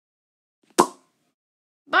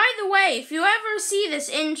the way, if you ever see this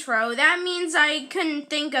intro, that means I couldn't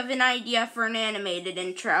think of an idea for an animated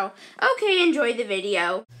intro. Okay, enjoy the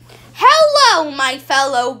video. Hello, my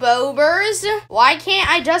fellow Bobers! Why can't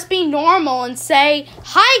I just be normal and say,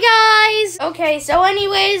 hi guys! Okay, so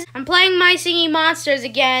anyways, I'm playing My Singing Monsters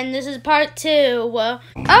again. This is part 2.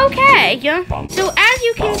 Okay, so as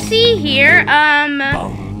you can see here,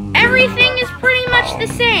 everything is pretty much the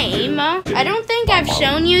same. I don't think I've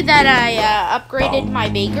shown you that I upgraded my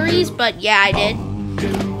bakeries, but yeah, I did.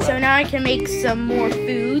 So now I can make some more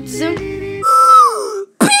foods.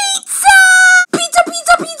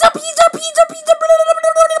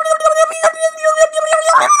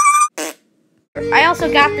 I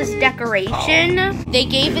also got this decoration. They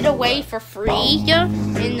gave it away for free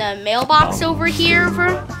in the mailbox over here.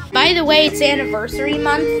 By the way, it's anniversary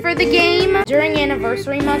month for the game. During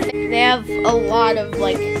anniversary month, they have a lot of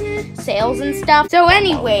like sales and stuff. So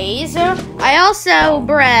anyways, I also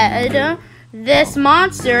bred this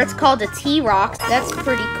monster. It's called a T-Rox. That's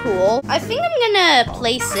pretty cool. I think I'm gonna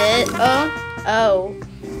place it. Oh.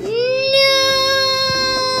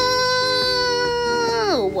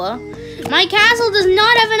 No! My castle does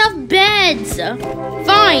not have enough beds.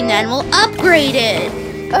 Fine then, we'll upgrade it.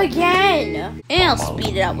 Again. And I'll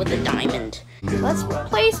speed it up with a diamond. Let's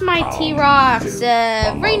place my T-Rox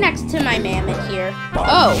right next to my mammoth here.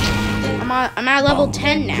 Oh, I'm at level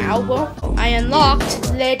 10 now. I unlocked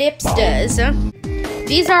the dipsters.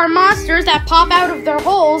 These are monsters that pop out of their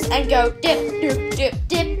holes and go dip, dip, dip,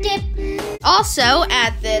 dip, dip. Also,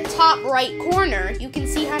 at the top right corner, you can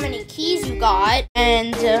see how many keys you got.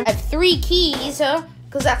 And I have 3 keys,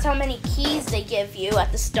 because that's how many keys they give you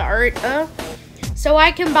at the start. So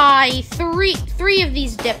I can buy three of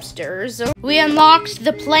these dipsters. We unlocked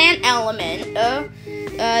the plant element.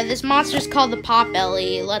 This monster's called the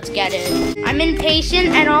Potbelly. Let's get it. I'm impatient,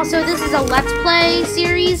 and also this is a Let's Play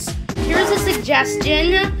series. Here's a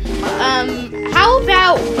suggestion. How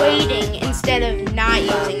about waiting instead of not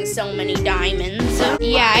using so many diamonds?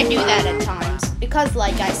 Yeah, I do that at times. Because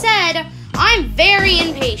like I said, I'm very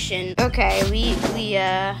impatient. Okay, we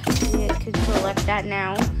could collect that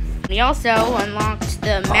now. We also unlocked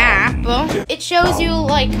the map. It shows you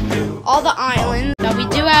like all the islands. Now we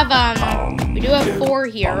do have 4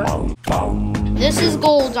 here. This is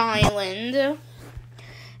Gold Island.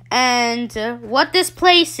 And what this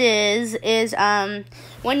place is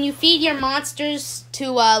when you feed your monsters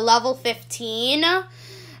to level 15,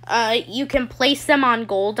 you can place them on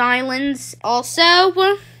gold islands. Also,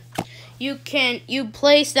 you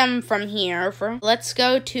place them from here. Let's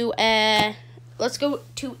go to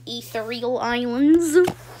Ethereal Islands.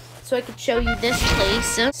 So I could show you this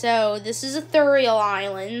place. So this is Ethereal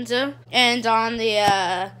Island, and on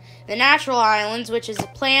the natural islands, which is a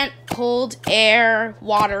plant, cold, air,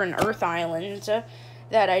 water, and earth island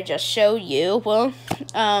that I just showed you. Well,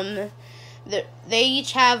 they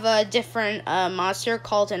each have a different monster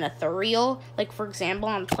called an ethereal. Like, for example,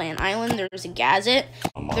 on Plant Island, there's a Gazette.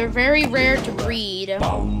 They're very rare to breed.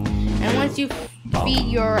 And once you feed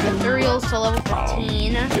your ethereals to level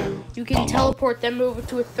 15, you can teleport them over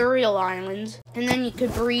to Ethereal Island. And then you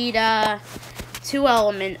could breed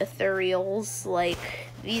 2-element ethereals, like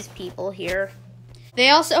these people here. They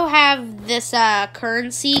also have this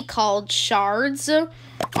currency called shards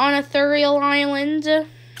on Ethereal Island.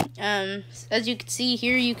 As you can see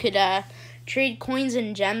here, you could trade coins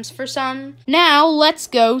and gems for some. Now, let's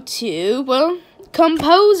go to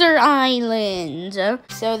Composer Island.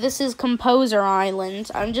 So this is Composer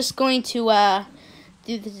Island. I'm just going to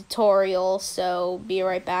do the tutorial, so be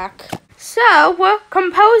right back. So,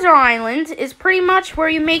 Composer Island is pretty much where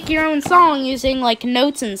you make your own song using, like,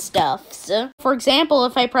 notes and stuff. So, for example,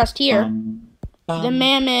 if I pressed here, the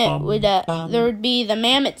mammoth would, there would be the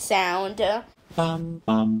mammoth sound.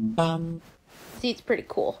 See, it's pretty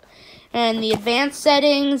cool. And the advanced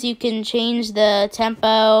settings, you can change the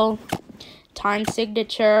tempo, time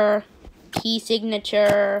signature, key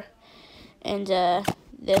signature, and,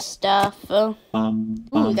 this stuff. Ooh,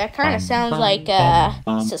 that kind of sounds like a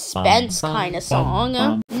suspense kind of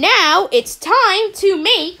song. Now it's time to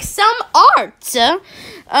make some art. Song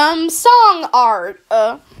art.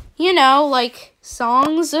 You know, like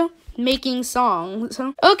songs, making songs.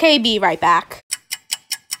 Okay, be right back.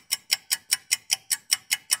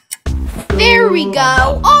 There we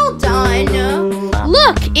go, all done.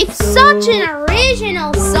 Look, it's such an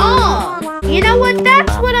original song. You know what,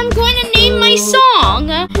 that's what I'm going to name my song.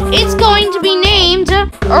 It's going to be named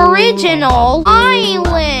Original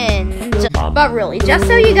Island. But really, just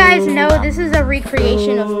so you guys know, this is a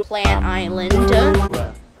recreation of Plant Island.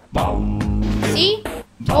 See?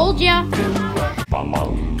 Told ya.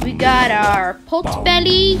 We got our pot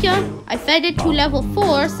belly. I fed it to level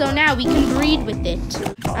 4, so now we can breed with it.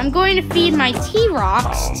 I'm going to feed my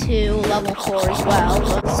T-Rocks to level 4 as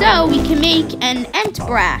well, so we can make an Ent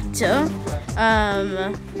Brat.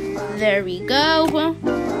 There we go.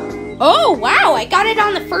 Oh, wow, I got it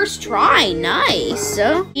on the first try. Nice.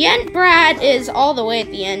 The Ent Brat is all the way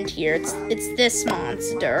at the end here. It's this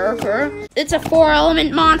monster. It's a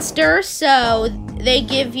 4-element monster, so they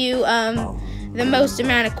give you, the most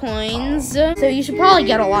amount of coins. So you should probably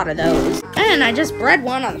get a lot of those. And I just bred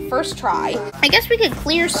one on the first try. I guess we could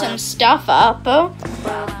clear some stuff up.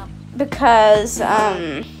 Because,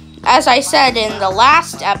 as I said in the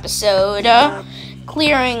last episode,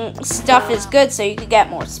 clearing stuff is good so you can get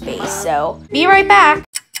more space. So, be right back.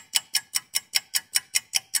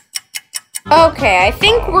 Okay, I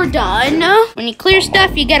think we're done. When you clear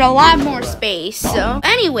stuff, you get a lot more space. So,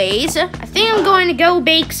 anyways, I think I'm going to go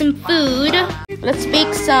bake some food. Let's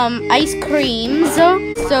bake some ice creams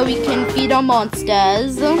so we can feed our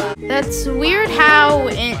monsters. That's weird how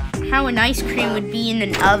an ice cream would be in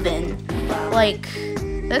an oven. Like,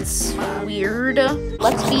 that's weird.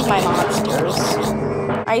 Let's feed my monsters.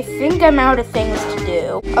 I think I'm out of things to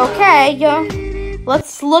do. Okay,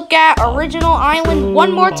 let's look at Original Island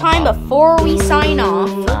one more time before we sign off.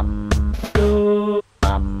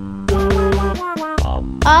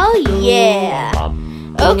 Oh yeah.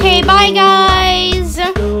 Okay, bye guys.